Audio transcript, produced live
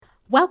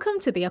Welcome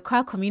to the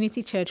Accra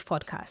Community Church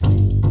podcast.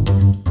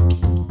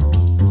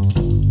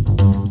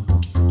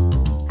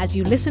 As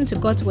you listen to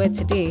God's word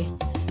today,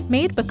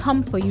 may it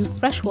become for you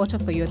fresh water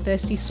for your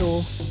thirsty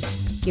soul,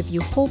 give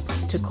you hope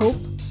to cope,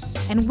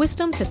 and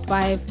wisdom to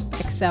thrive,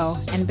 excel,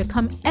 and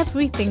become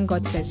everything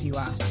God says you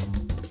are.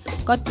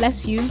 God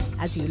bless you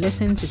as you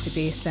listen to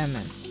today's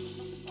sermon.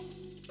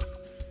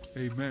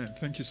 Amen.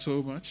 Thank you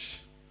so much.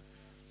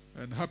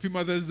 And happy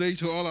Mother's Day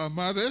to all our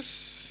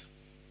mothers.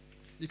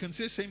 You can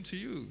say same to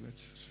you.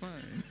 It's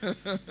fine.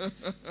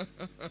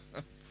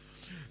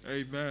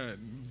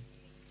 Amen.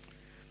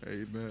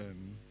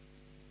 Amen.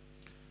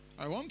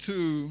 I want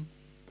to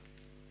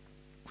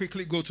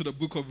quickly go to the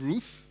book of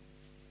Ruth.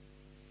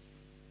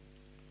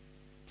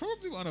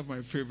 Probably one of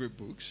my favorite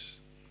books.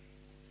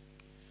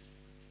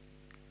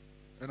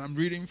 And I'm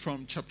reading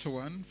from chapter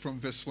 1, from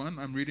verse 1.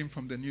 I'm reading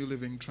from the New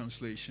Living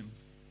Translation.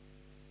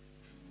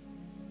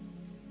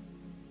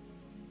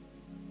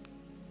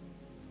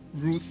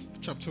 Ruth,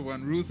 chapter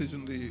 1. Ruth is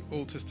in the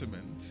Old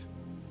Testament.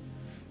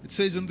 It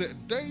says, in the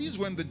days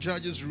when the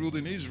judges ruled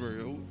in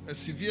Israel, a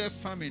severe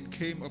famine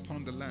came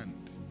upon the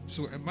land.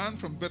 So a man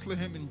from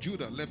Bethlehem in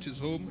Judah left his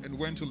home and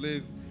went to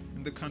live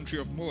in the country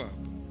of Moab,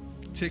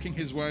 taking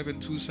his wife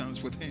and 2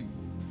 sons with him.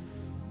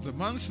 The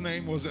man's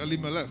name was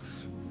Elimelech,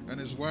 and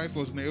his wife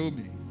was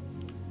Naomi.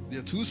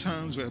 Their 2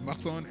 sons were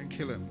Machlon and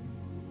Chilion.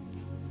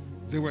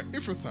 They were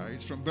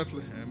Ephrathites from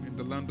Bethlehem in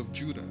the land of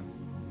Judah.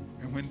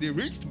 And when they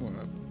reached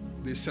Moab,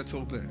 they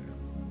settled there.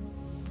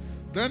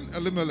 Then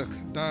Elimelech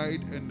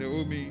died, and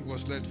Naomi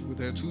was left with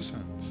her 2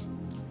 sons.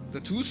 The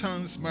 2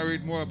 sons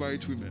married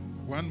Moabite women.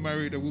 One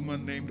married a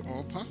woman named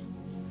Orpah,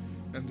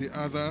 and the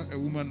other a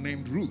woman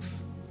named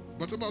Ruth.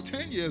 But about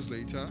 10 years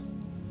later,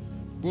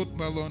 both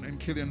Mahlon and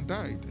Chilion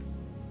died.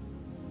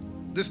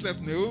 This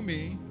left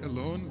Naomi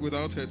alone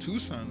without her 2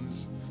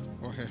 sons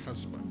or her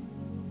husband.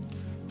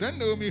 Then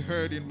Naomi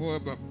heard in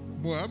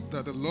Moab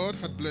that the Lord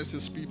had blessed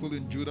his people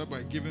in Judah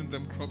by giving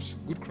them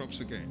good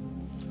crops again.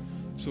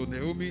 So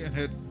Naomi and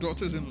her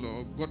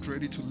daughters-in-law got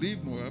ready to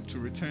leave Moab to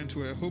return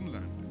to her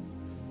homeland.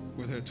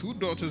 With her 2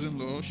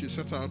 daughters-in-law, she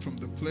set out from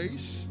the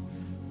place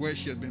where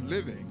she had been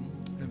living,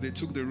 and they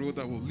took the road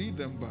that will lead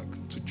them back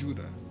to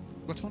Judah.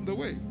 But on the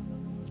way,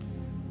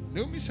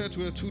 Naomi said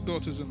to her 2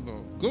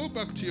 daughters-in-law, "Go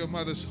back to your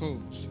mother's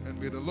homes,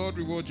 and may the Lord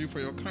reward you for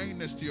your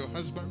kindness to your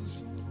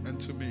husbands and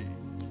to me.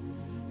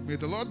 May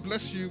the Lord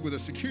bless you with the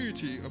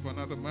security of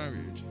another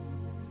marriage."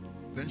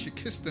 Then she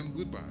kissed them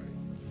goodbye,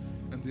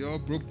 and they all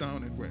broke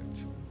down and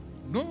wept.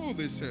 "No,"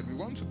 they said, "we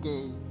want to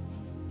go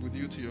with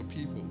you to your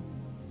people."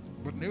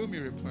 But Naomi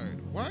replied,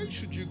 "Why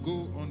should you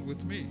go on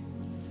with me?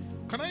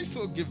 Can I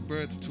still give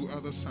birth to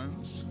other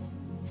sons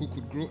who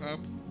could grow up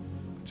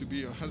to be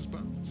your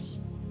husbands?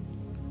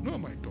 No,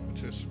 my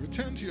daughters,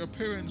 return to your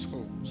parents'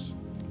 homes,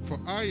 for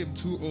I am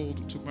too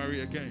old to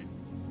marry again.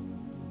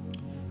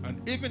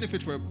 And even if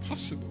it were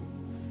possible,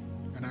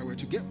 and I were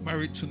to get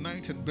married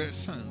tonight and bear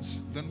sons,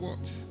 then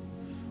what?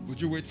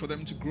 Would you wait for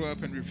them to grow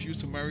up and refuse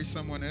to marry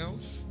someone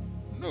else?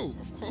 No,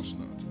 of course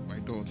not, my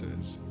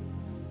daughters.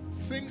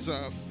 Things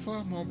are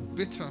far more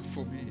bitter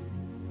for me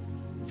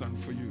than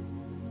for you,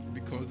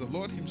 because the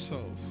Lord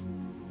himself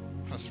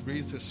has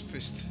raised his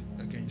fist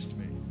against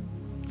me."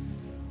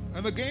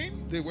 And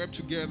again they wept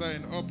together,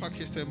 and Orpah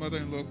kissed her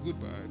mother-in-law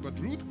goodbye. But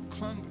Ruth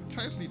clung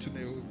tightly to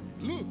Naomi.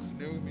 "Look,"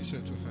 Naomi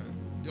said to her,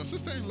 "your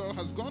sister-in-law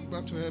has gone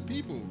back to her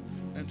people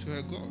and to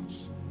her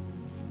gods.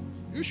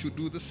 You should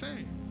do the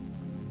same."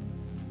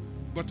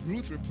 But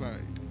Ruth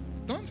replied,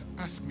 "Don't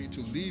ask me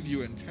to leave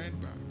you and turn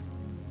back.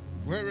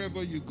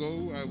 Wherever you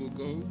go, I will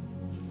go.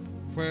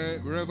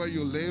 Wherever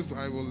you live,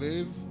 I will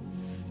live.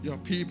 Your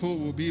people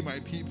will be my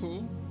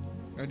people,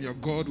 and your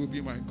God will be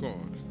my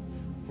God.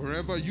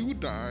 Wherever you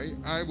die,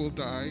 I will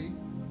die,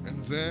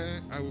 and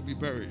there I will be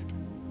buried.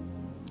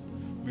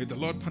 May the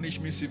Lord punish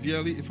me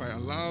severely if I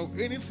allow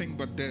anything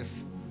but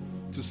death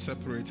to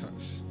separate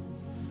us."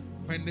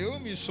 When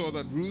Naomi saw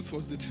that Ruth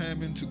was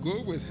determined to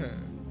go with her,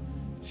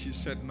 she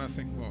said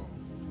nothing more.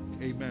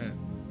 Amen.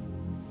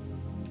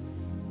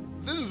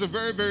 This is a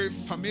very, very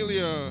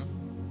familiar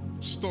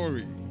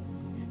story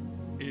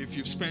if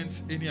you've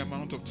spent any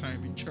amount of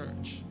time in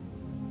church.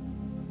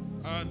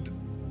 And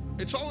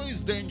it's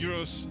always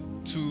dangerous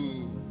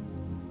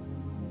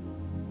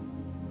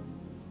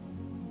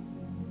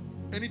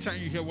anytime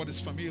you hear what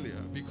is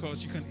familiar,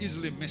 because you can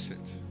easily miss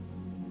it.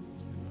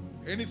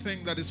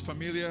 Anything that is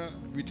familiar,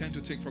 we tend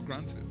to take for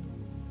granted.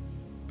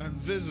 And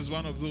this is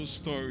one of those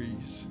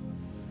stories.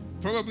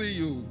 Probably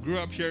you grew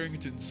up hearing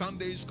it in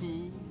Sunday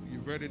school,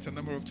 you've read it a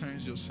number of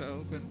times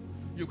yourself, and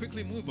you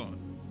quickly move on.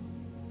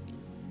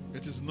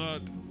 It is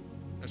not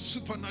a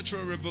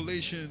supernatural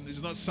revelation,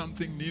 it's not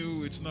something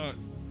new, it's not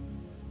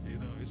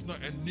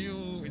a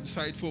new,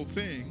 insightful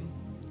thing.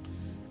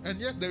 And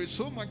yet there is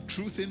so much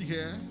truth in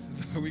here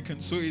that we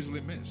can so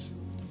easily miss.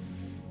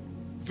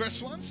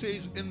 Verse 1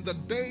 says, in the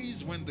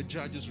days when the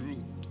judges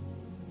ruled.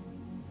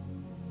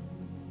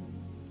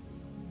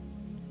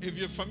 If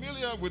you're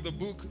familiar with the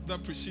book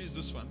that precedes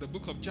this one, the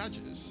book of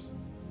Judges,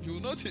 you'll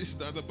notice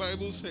that the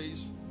Bible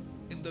says,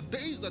 in the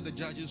days that the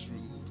judges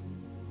ruled,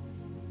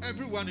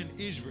 everyone in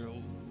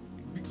Israel,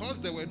 because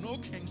there were no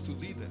kings to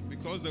lead them,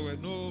 because there were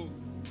no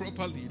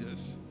proper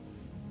leaders,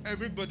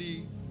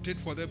 everybody did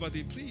whatever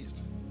they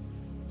pleased.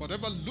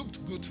 Whatever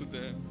looked good to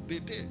them, they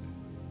did.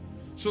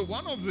 So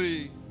one of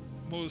the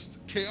most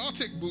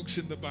chaotic books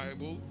in the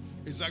Bible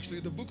is actually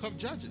the book of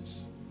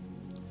Judges.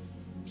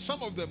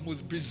 Some of the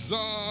most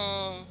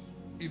bizarre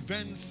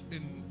events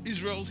in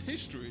Israel's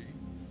history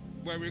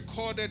were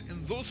recorded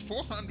in those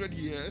 400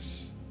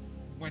 years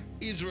when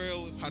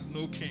Israel had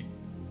no king.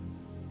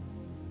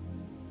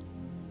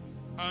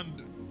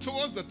 And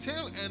towards the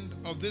tail end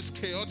of this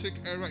chaotic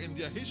era in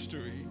their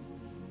history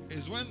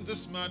is when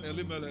this man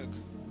Elimelech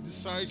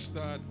decides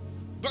that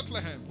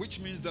Bethlehem, which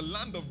means the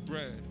land of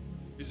bread,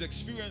 is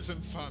experiencing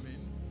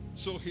famine,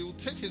 so he will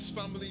take his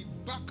family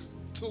back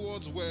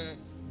towards where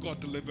God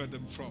delivered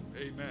them from.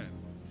 Amen.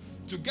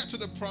 To get to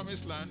the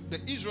promised land, the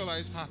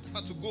Israelites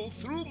had to go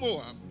through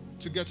Moab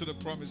to get to the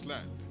promised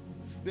land.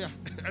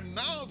 And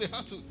now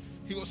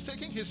he was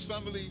taking his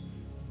family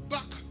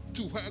back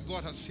to where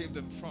God had saved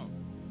them from,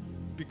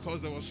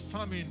 because there was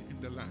famine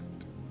in the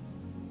land.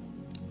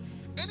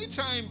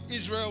 Anytime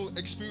Israel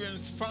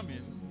experienced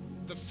famine,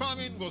 the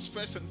famine was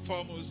first and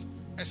foremost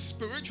a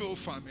spiritual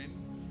famine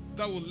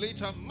that would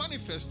later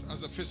manifest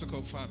as a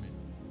physical famine.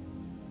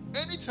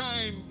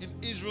 Anytime in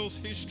Israel's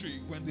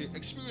history when they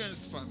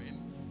experienced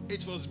famine,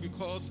 it was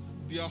because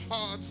their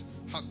hearts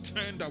had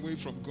turned away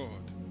from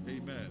God.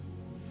 Amen.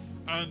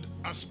 And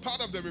as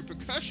part of the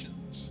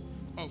repercussions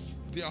of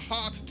their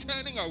heart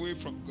turning away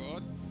from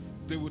God,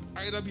 they would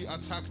either be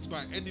attacked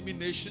by enemy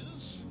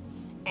nations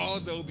or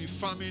there will be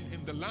famine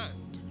in the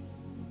land.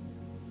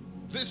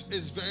 This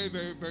is very,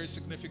 very, very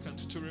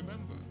significant to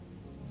remember.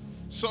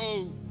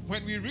 So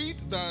when we read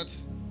that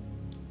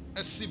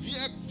a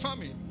severe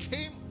famine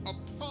came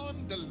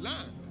upon the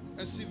land,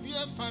 a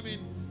severe famine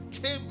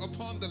came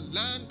upon the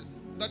land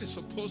that is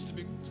supposed to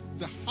be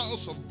the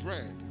house of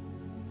bread,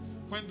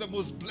 when the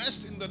most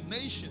blessed in the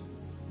nation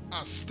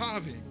are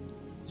starving,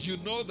 you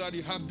know that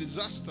you have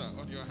disaster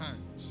on your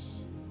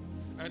hands.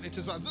 And it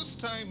is at this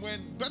time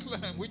when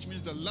Bethlehem, which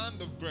means the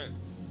land of bread,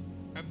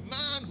 a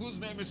man whose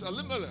name is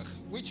Elimelech,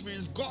 which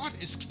means God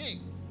is king,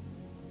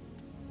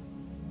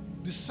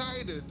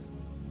 decided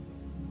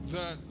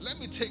that let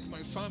me take my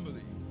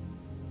family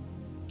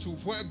to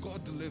where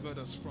God delivered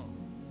us from.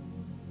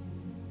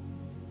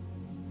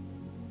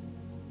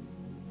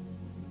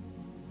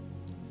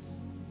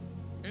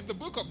 In the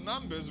book of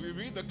Numbers, we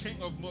read the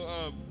king of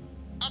Moab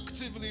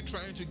actively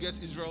trying to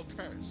get Israel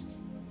cursed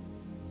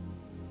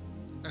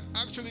and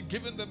actually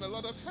giving them a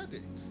lot of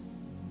headache.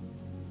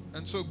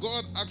 And so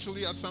God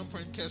actually at some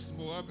point cursed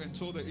Moab and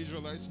told the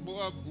Israelites,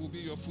 Moab will be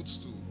your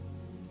footstool.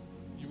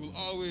 You will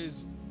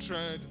always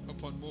tread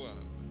upon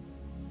Moab.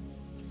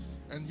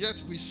 And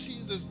yet we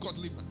see this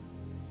godly man,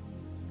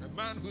 a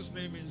man whose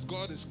name means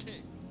God is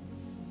king,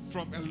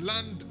 from a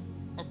land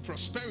of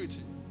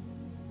prosperity,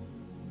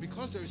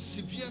 because there is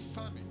severe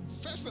famine.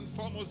 First and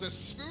foremost, a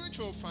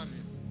spiritual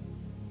famine.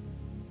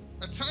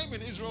 A time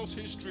in Israel's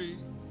history,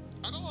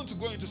 I don't want to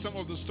go into some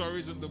of the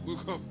stories in the book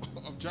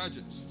of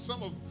Judges,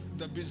 some of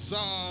the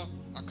bizarre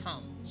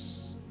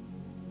accounts.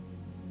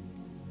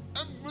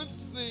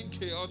 Everything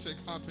chaotic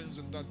happens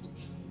in that book.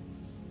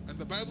 And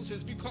the Bible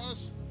says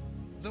because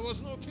there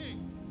was no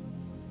king.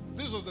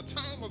 This was the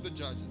time of the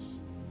judges.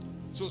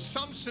 So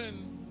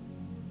Samson,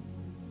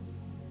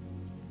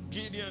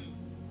 Gideon,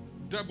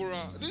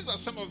 Deborah, these are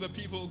some of the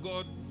people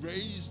God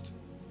raised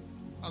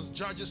as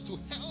judges to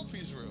help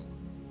Israel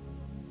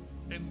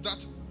in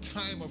that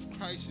time of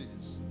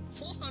crisis.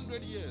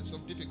 400 years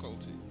of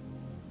difficulty.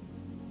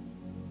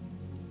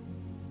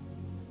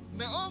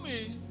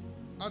 Naomi,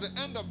 at the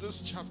end of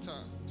this chapter,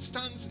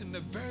 stands in a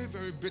very,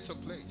 very bitter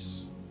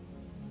place.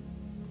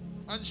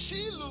 And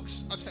she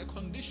looks at her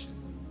condition.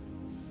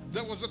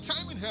 There was a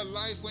time in her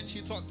life when she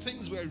thought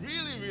things were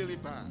really, really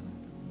bad.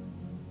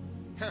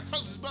 Her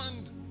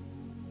husband's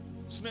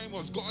name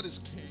was God is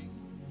King.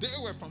 They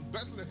were from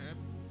Bethlehem.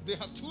 They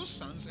had 2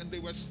 sons and they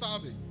were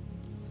starving.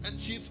 And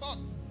she thought,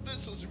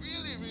 this is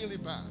really, really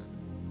bad.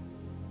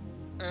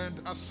 And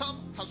as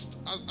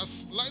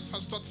life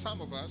has taught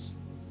some of us,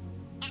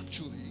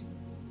 actually,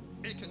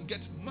 it can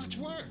get much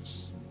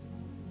worse.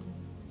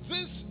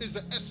 This is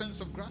the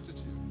essence of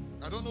gratitude.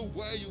 I don't know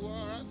where you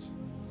are at.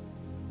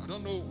 I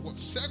don't know what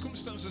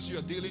circumstances you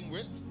are dealing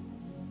with.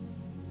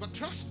 But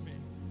trust me,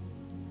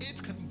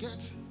 it can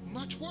get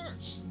much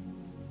worse.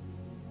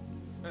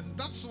 And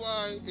that's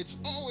why it's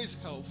always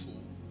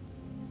helpful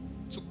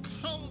to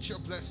count your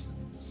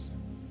blessings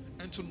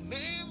and to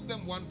name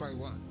them one by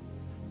one.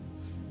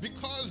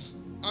 Because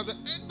at the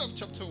end of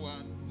chapter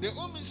 1,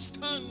 Naomi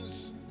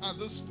stands at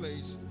this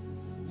place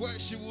where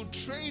she will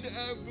trade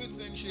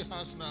everything she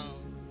has now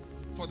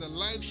for the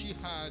life she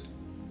had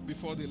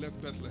before they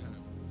left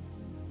Bethlehem.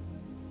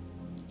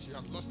 She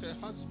had lost her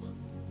husband.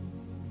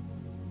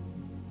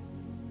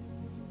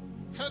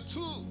 Her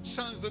 2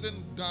 sons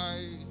didn't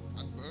die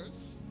at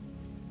birth.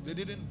 They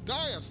didn't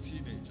die as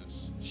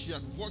teenagers. She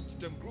had watched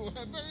them grow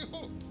her very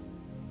hope.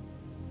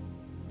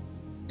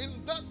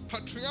 In that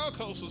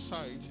patriarchal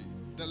society,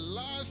 the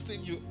last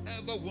thing you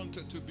ever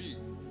wanted to be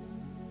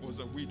was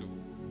a widow.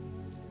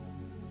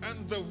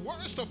 And the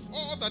worst of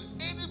all that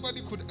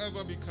anybody could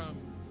ever become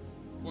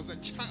was a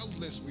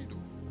childless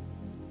widow.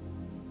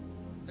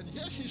 And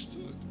here she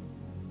stood.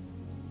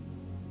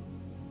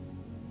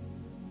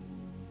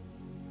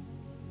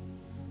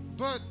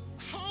 But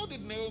how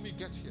did Naomi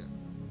get here?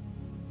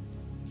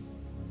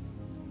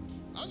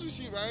 As we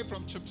see right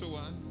from chapter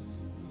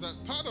 1, that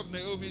part of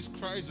Naomi's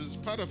crisis,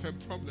 part of her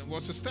problem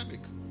was systemic.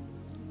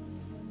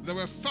 There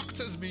were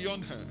factors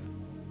beyond her.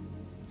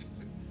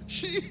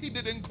 She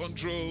didn't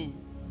control.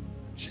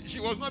 She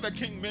was not a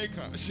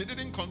kingmaker. She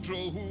didn't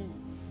control who,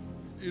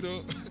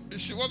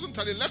 she wasn't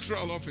an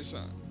electoral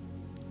officer.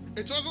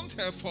 It wasn't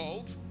her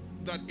fault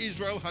that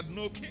Israel had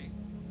no king.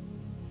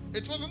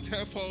 It wasn't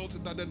her fault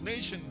that the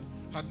nation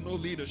had no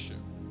leadership.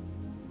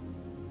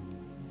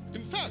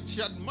 In fact,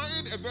 she had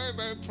married a very,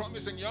 very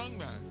promising young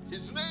man.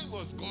 His name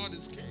was God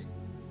is King.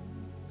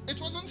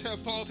 It wasn't her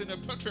fault in a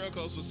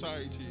patriarchal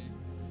society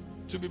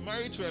to be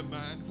married to a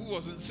man who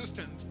was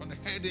insistent on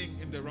heading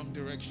in the wrong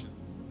direction.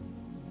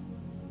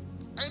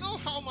 I know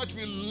how much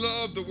we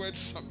love the word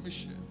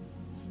submission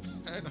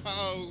and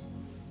how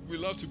we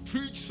love to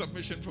preach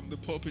submission from the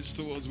pulpits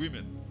towards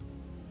women.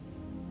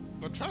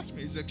 But trust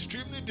me, it's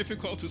extremely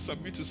difficult to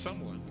submit to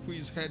someone who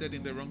is headed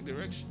in the wrong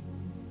direction.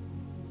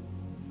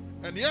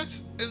 And yet,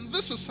 in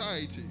this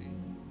society,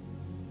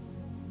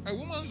 a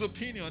woman's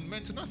opinion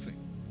meant nothing.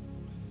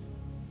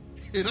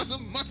 It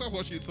doesn't matter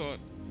what she thought.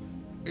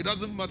 It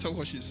doesn't matter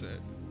what she said.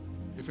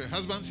 If her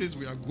husband says,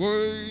 we are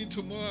going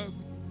to Moab,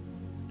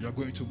 you are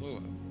going to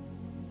Moab.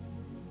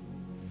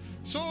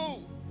 So,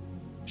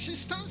 she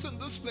stands in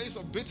this place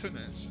of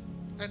bitterness.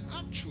 And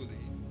actually,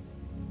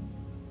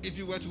 if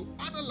you were to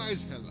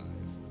analyze her life,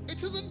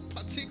 it isn't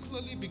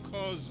particularly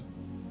because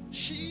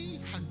she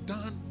had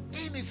done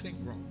anything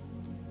wrong.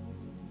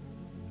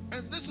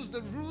 And this is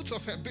the root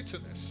of her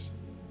bitterness.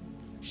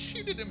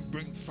 She didn't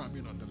bring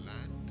famine on the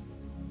land.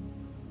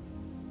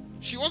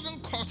 She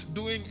wasn't caught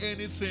doing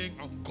anything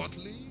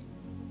ungodly,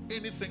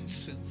 anything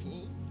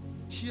sinful.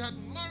 She had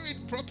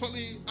married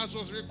properly as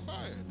was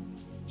required.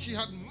 She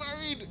had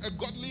married a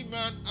godly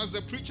man as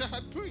the preacher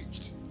had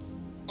preached.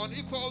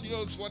 Unequal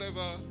yokes,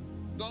 whatever,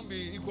 don't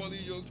be equally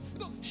yoked.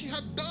 She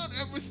had done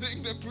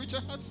everything the preacher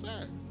had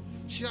said.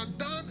 She had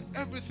done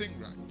everything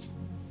right.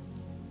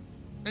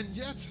 And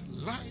yet,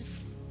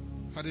 life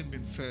hadn't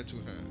been fair to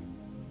her.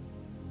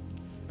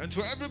 And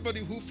to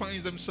everybody who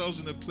finds themselves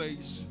in a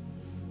place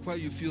where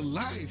you feel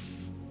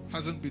life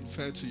hasn't been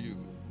fair to you,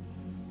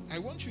 I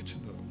want you to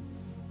know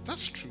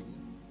that's true.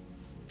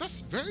 That's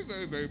very,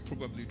 very, very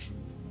probably true.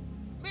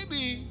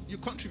 Maybe you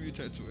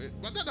contributed to it,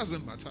 but that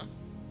doesn't matter.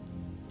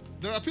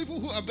 There are people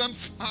who have done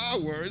far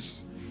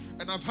worse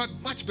and have had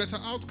much better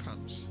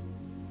outcomes.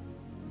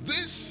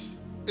 This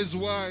is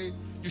why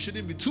you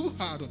shouldn't be too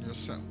hard on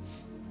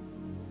yourself.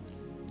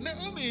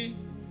 Naomi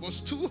was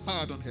too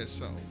hard on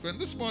herself. And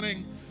this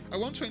morning, I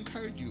want to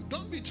encourage you,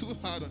 don't be too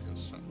hard on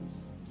yourself.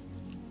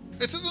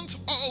 It isn't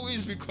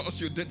always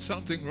because you did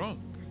something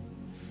wrong.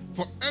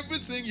 For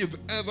everything you've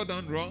ever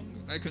done wrong,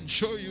 I can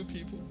show you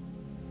people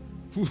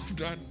who've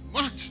done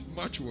much,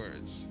 much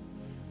worse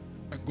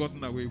and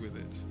gotten away with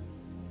it.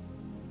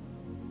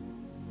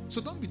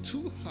 So don't be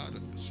too hard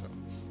on yourself.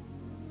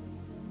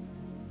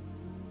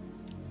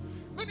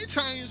 Many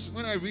times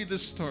when I read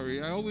this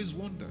story, I always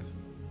wonder,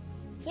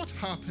 what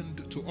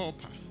happened to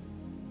Orpah?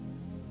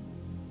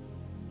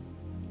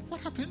 What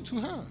happened to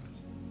her?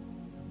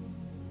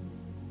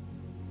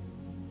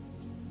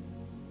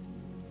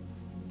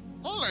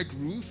 Unlike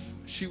Ruth,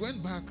 she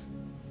went back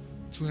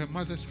to her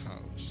mother's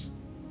house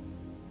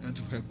and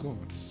to her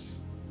gods.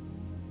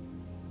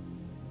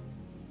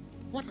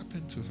 What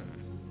happened to her?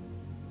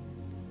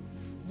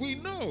 We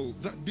know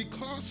that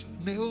because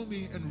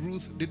Naomi and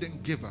Ruth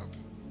didn't give up,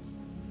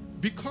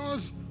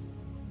 because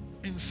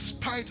in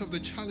spite of the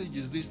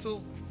challenges, they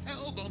still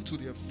held on to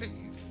their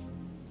faith,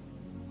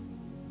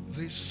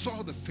 they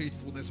saw the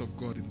faithfulness of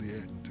God in the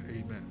end.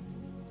 Amen.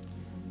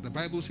 The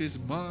Bible says,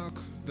 mark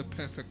the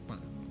perfect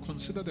man.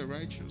 Consider the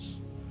righteous.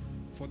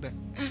 For the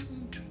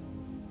end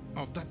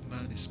of that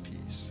man is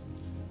peace.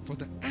 For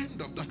the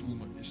end of that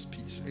woman is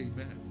peace.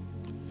 Amen.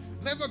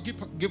 Never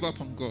give up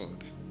on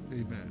God.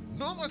 Amen.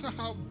 No matter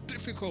how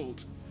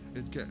difficult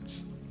it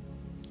gets.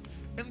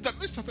 In the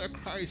midst of a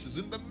crisis,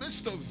 in the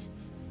midst of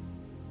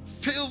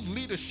failed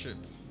leadership,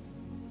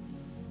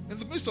 in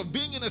the midst of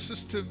being in a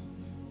system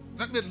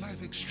that made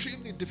life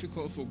extremely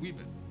difficult for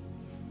women,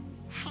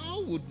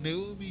 how would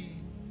Naomi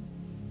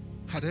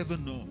have ever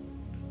known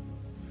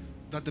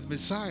that the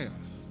Messiah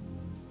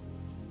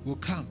will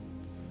come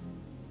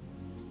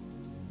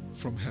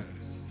from her?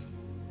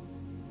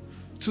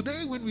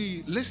 Today, when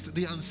we list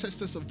the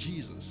ancestors of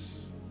Jesus,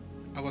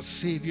 our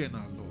Savior and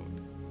our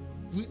Lord,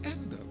 we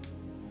end up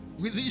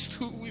with these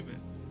two women,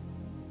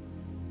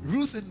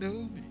 Ruth and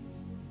Naomi.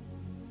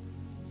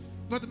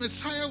 But the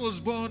Messiah was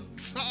born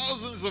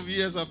thousands of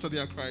years after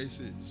their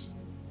crisis.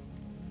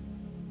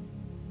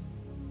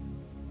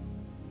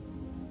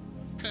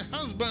 Her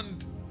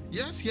husband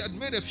Yes, he had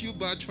made a few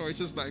bad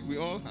choices like we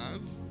all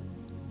have.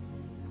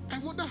 I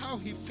wonder how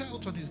he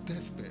felt on his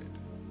deathbed.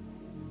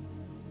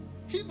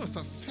 He must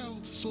have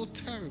felt so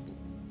terrible.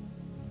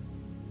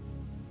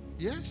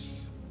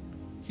 Yes,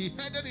 he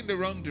headed in the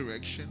wrong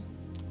direction,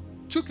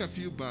 took a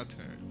few bad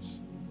turns,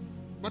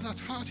 but at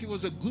heart he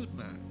was a good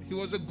man. He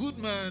was a good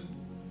man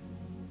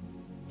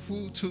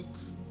who took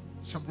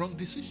some wrong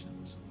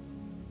decisions.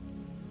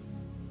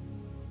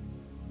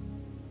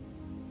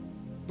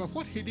 But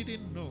what he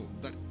didn't know,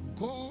 that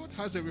God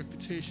has a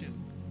reputation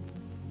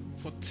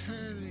for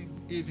turning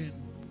even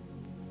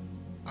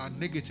our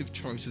negative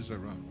choices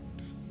around.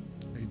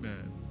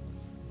 Amen.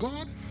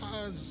 God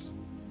has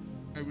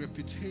a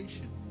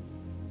reputation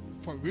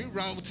for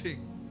rerouting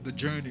the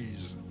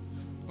journeys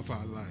of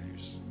our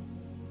lives.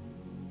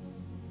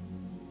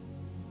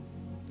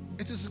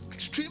 It is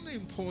extremely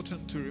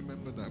important to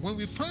remember that. When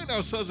we find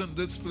ourselves in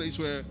this place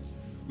where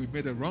we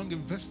made a wrong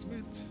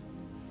investment,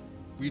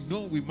 we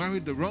know we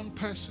married the wrong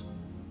person,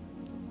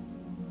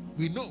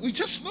 we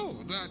just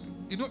know that,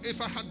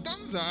 if I had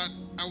done that,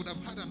 I would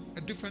have had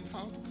a different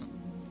outcome.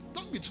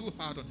 Don't be too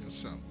hard on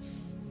yourself.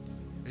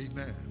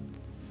 Amen.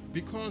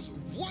 Because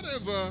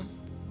whatever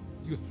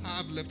you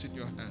have left in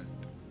your hand,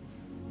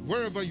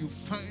 wherever you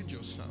find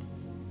yourself,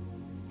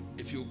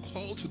 if you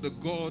call to the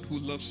God who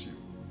loves you,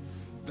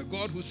 the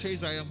God who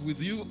says, I am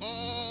with you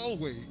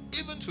always,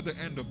 even to the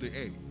end of the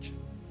age,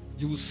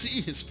 you will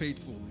see his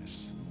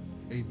faithfulness.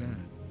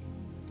 Amen.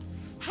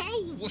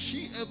 How was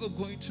she ever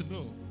going to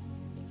know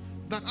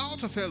that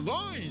out of her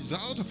loins,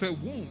 out of her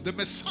womb, the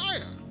Messiah,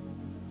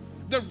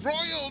 the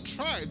royal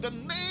tribe, the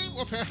name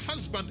of her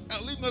husband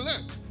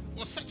Elimelech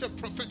was such a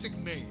prophetic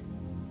name?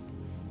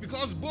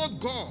 Because both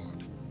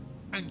God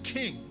and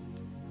King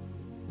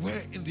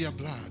were in their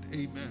blood.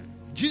 Amen.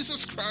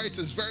 Jesus Christ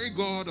is very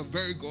God of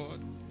very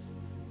God,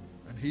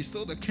 and he's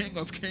still the King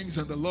of kings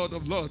and the Lord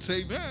of lords.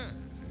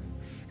 Amen.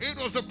 It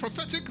was a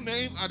prophetic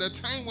name at a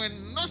time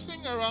when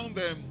nothing around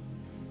them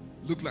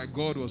looked like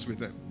God was with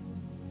them.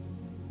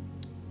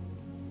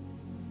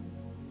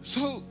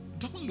 So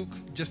don't look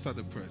just at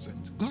the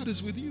present. God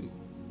is with you.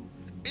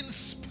 In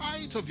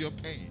spite of your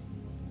pain,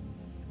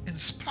 in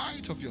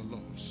spite of your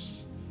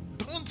loss,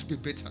 don't be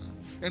bitter.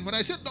 And when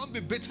I say don't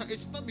be bitter,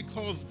 it's not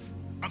because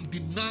I'm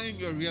denying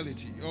your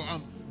reality or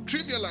I'm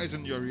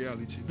trivializing your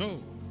reality. No.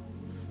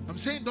 I'm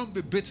saying don't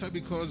be bitter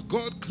because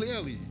God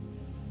clearly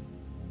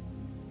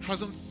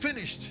hasn't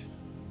finished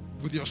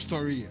with your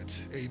story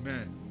yet.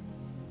 Amen.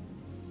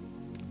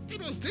 It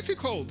was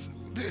difficult.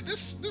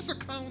 This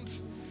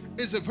account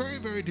is a very,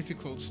 very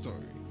difficult story.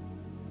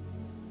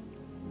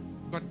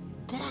 But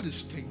God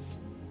is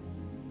faithful.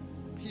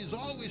 He's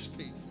always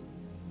faithful.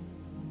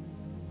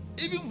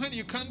 Even when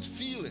you can't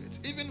feel it,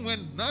 even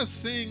when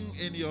nothing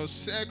in your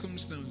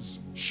circumstance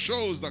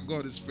shows that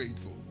God is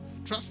faithful,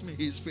 trust me,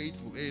 he's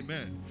faithful.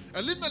 Amen.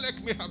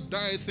 Elimelech may have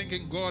died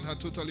thinking God had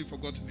totally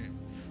forgotten him,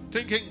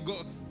 thinking,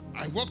 God,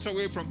 I walked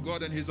away from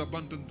God and he's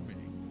abandoned me.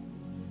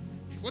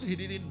 What he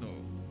didn't know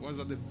was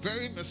that the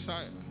very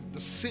Messiah, the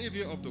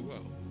Savior of the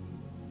world,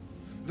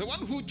 the one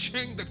who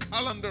changed the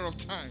calendar of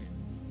time,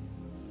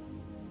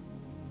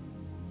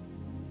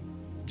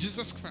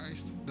 Jesus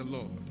Christ the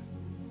Lord,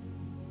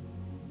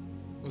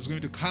 was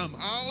going to come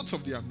out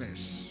of their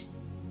mess.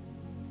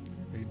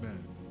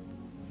 Amen.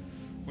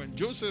 When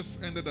Joseph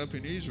ended up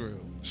in Egypt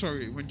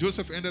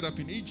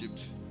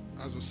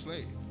as a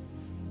slave,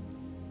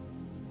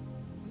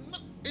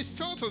 it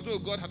felt as though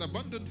God had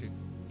abandoned him.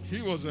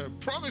 He was a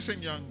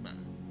promising young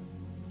man.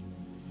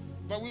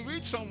 But we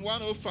read Psalm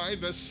 105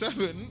 verse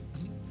 7,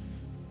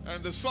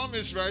 and the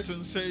psalmist writes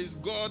and says,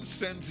 God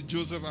sent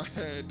Joseph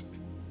ahead.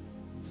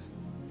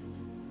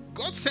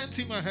 God sent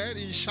him ahead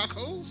in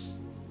shackles.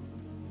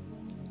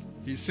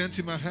 He sent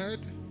him ahead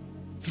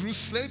through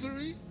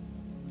slavery.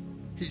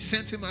 He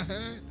sent him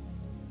ahead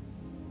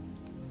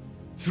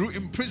through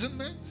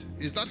imprisonment.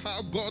 Is that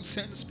how God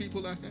sends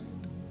people ahead?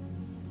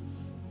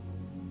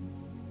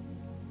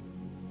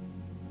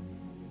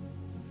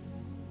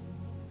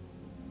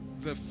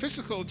 The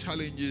physical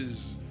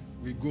challenges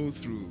we go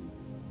through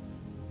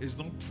is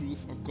not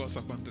proof of God's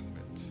abandonment.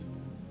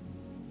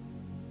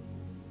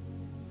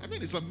 I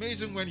mean, it's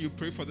amazing when you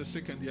pray for the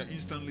sick and they are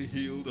instantly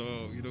healed,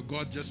 or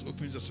God just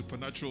opens a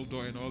supernatural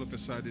door and all of a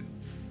sudden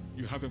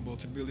you have a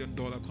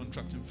multi-million-dollar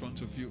contract in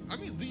front of you. I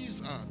mean,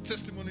 these are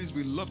testimonies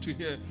we love to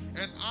hear,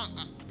 and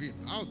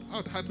I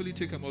would happily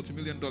take a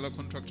multi-million-dollar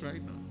contract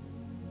right now.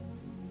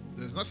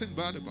 There's nothing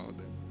bad about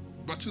them.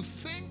 But to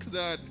think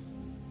that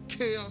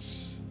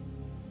chaos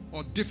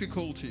or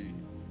difficulty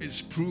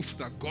is proof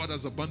that God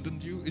has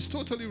abandoned you is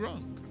totally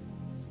wrong.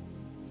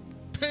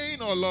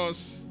 Pain or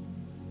loss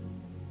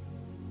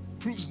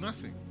proves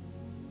nothing.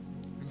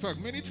 In fact,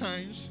 many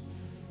times,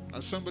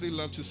 as somebody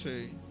loves to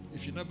say,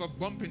 if you never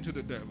bump into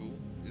the devil,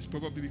 it's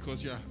probably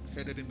because you're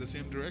headed in the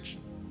same direction.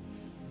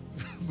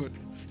 But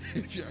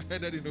if you're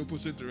headed in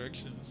opposite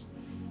directions,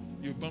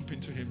 you bump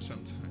into him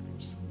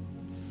sometimes.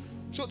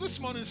 So this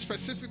morning,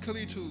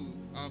 specifically to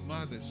our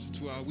mothers,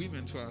 to our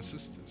women, to our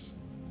sisters,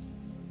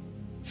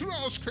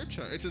 throughout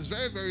Scripture, it is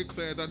very, very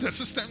clear that the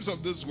systems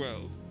of this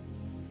world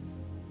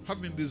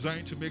have been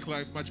designed to make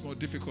life much more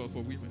difficult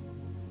for women.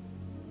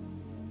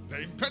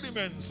 The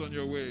impediments on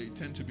your way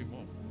tend to be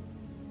more.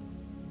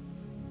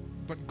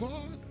 But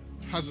God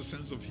has a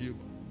sense of humor.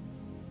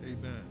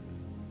 Amen.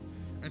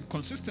 And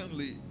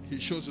consistently, He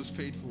shows us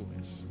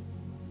faithfulness.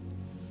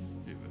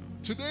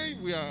 Today,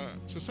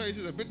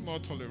 society is a bit more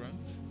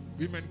tolerant.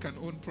 Women can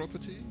own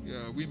property.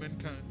 Women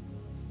can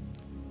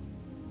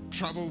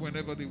travel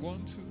whenever they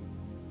want to,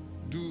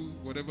 do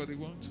whatever they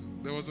want to.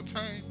 There was a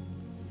time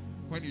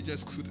when you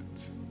just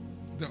couldn't.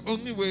 The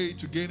only way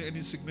to gain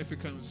any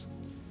significance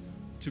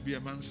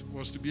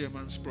was to be a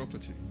man's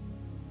property.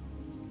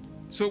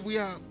 So we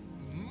are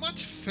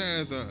much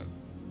further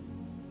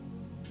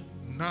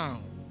now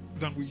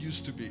than we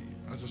used to be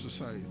as a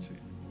society.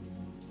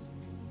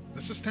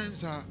 The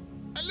systems are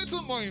a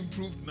little more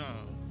improved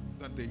now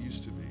than they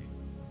used to be.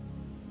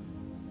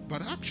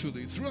 But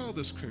actually, throughout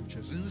the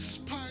scriptures, in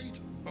spite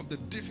of the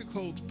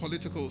difficult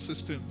political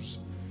systems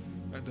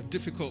and the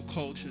difficult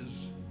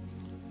cultures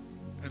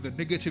and the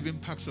negative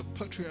impacts of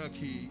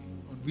patriarchy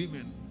on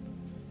women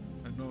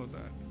and all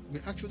that, we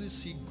actually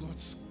see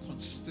God's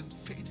consistent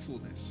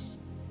faithfulness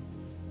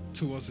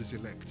towards His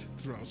elect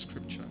throughout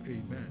Scripture.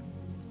 Amen.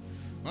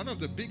 One of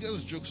the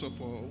biggest jokes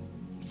of all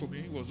for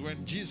me was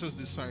when Jesus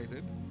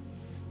decided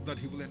that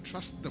He will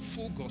entrust the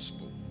full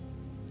gospel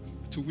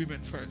to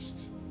women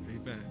first.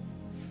 Amen.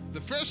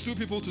 The first two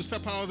people to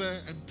step out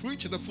there and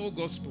preach the full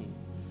gospel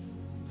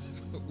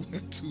were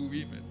two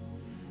women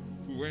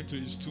who went to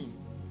His tomb.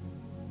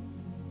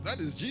 That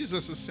is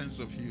Jesus' sense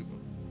of humor.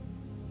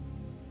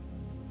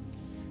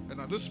 And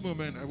at this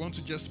moment, I want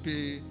to just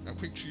pay a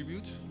quick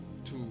tribute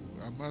to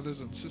our mothers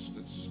and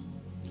sisters.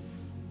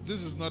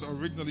 This is not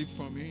originally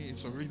from me.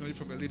 It's originally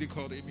from a lady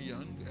called Amy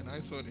Young, and I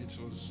thought it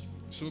was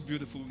so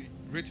beautifully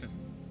written.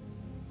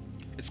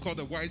 It's called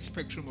A Wide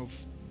Spectrum of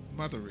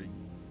Mothering.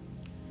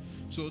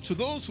 So to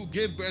those who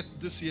gave birth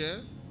this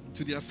year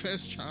to their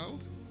first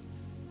child,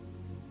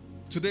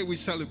 today we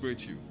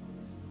celebrate you.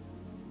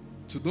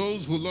 To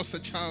those who lost a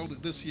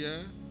child this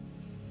year,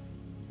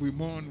 we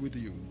mourn with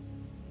you.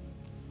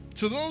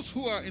 To those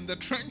who are in the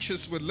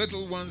trenches with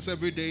little ones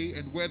every day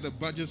and wear the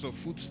badges of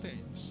food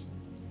stains,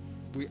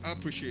 we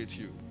appreciate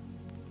you.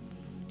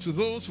 To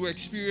those who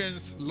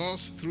experienced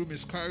loss through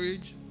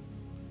miscarriage,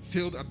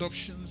 failed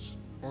adoptions,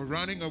 or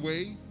running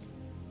away,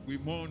 we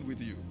mourn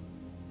with you.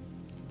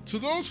 To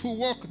those who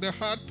walk the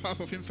hard path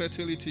of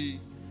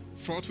infertility,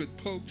 fraught with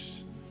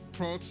pokes,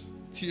 prods,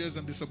 tears,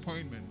 and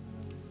disappointment,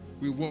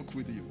 we walk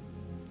with you.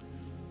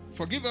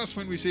 Forgive us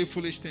when we say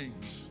foolish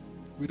things.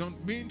 We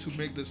don't mean to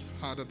make this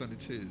harder than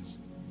it is.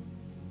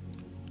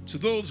 To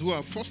those who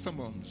are foster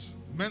moms,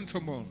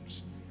 mentor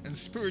moms, and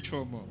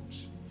spiritual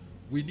moms,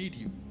 we need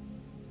you.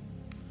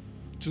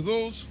 To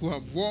those who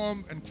have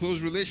warm and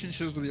close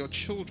relationships with your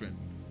children,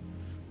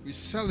 we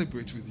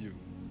celebrate with you.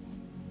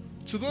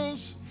 To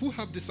those who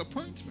have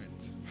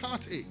disappointment,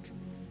 heartache,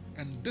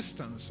 and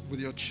distance with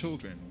your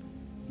children,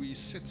 we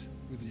sit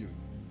with you.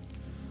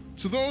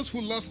 To those who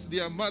lost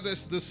their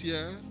mothers this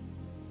year,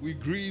 we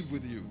grieve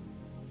with you.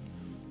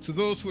 To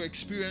those who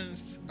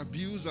experienced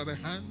abuse at the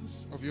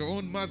hands of your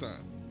own mother,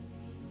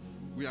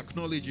 we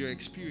acknowledge your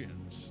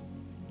experience.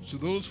 To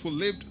those who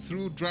lived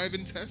through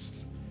driving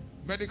tests,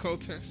 medical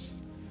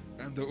tests,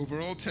 and the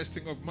overall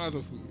testing of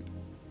motherhood,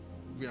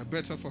 we are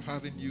better for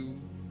having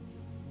you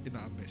in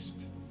our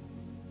midst.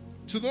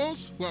 To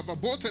those who have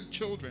aborted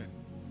children,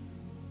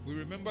 we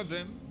remember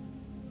them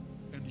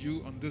and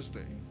you on this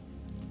day.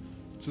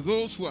 To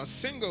those who are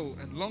single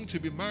and long to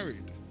be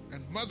married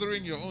and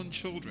mothering your own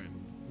children,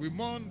 we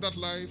mourn that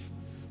life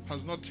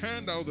has not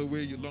turned out the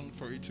way you longed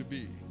for it to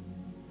be.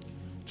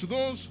 To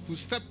those who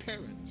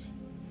step-parent,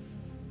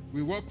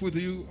 we walk with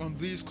you on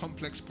these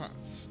complex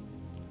paths.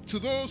 To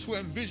those who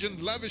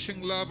envisioned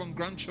lavishing love on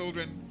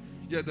grandchildren,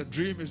 yet the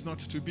dream is not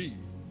to be,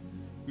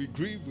 we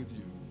grieve with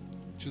you.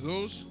 To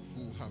those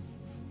who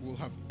will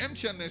have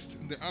emptier nests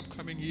in the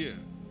upcoming year,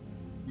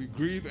 we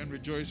grieve and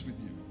rejoice with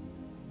you.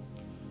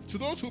 To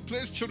those who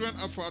place children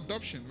up for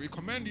adoption, we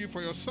commend you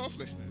for your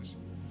selflessness.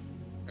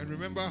 And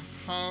remember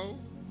how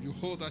you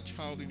hold that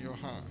child in your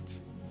heart.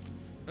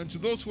 And to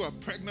those who are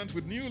pregnant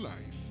with new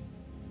life,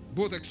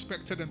 both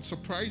expected and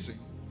surprising,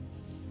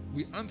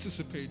 we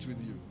anticipate with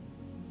you.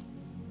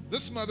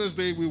 This Mother's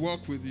Day, we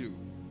walk with you.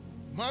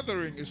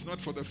 Mothering is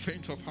not for the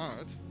faint of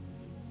heart,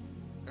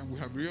 and we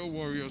have real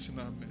warriors in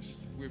our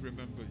midst. We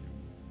remember you.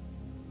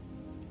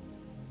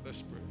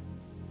 Let's pray.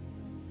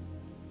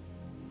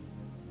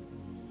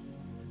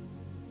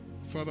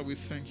 Father, we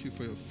thank you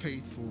for your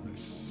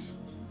faithfulness.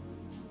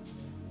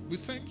 We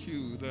thank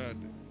you that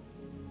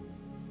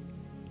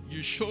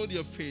you showed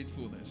your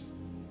faithfulness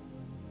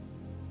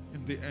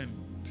in the end.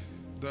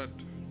 That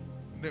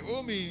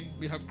Naomi,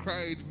 we have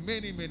cried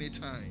many, many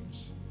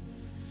times,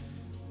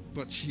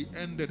 but she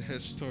ended her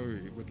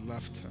story with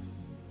laughter.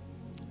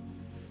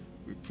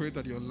 We pray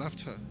that your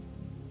laughter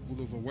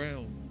will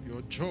overwhelm,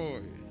 your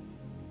joy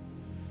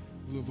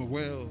will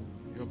overwhelm,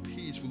 your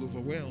peace will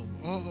overwhelm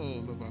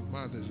all of our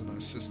mothers and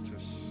our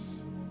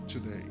sisters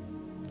today.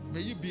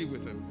 May you be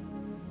with them.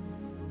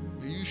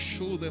 May you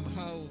show them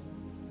how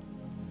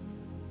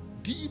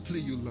deeply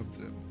you love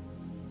them.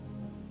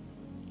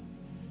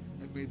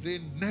 And may they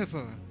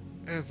never,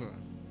 ever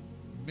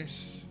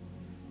miss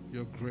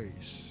your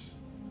grace.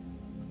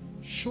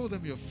 Show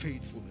them your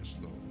faithfulness,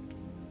 Lord.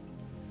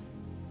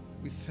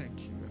 We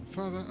thank you. And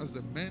Father, as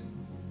the men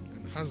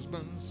and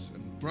husbands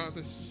and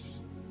brothers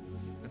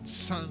and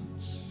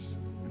sons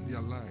in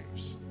their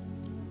lives,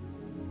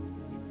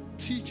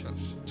 teach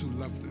us to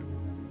love them.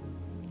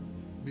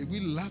 May we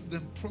love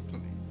them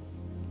properly.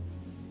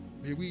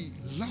 May we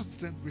love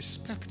them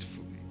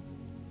respectfully.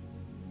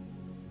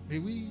 May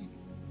we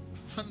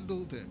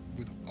handle them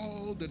with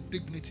all the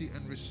dignity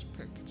and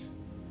respect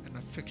and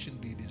affection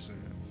they deserve.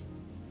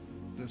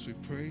 Thus we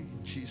pray in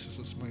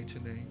Jesus' mighty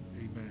name.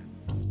 Amen.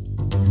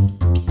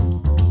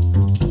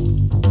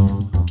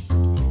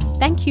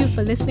 Thank you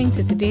for listening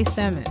to today's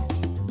sermon.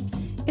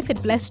 If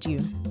it blessed you,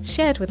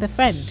 share it with a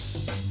friend.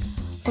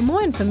 For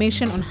more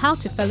information on how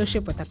to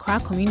fellowship with Accra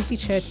Community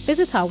Church,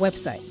 visit our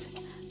website,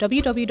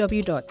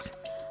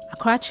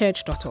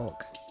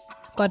 www.accrachurch.org.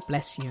 God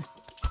bless you.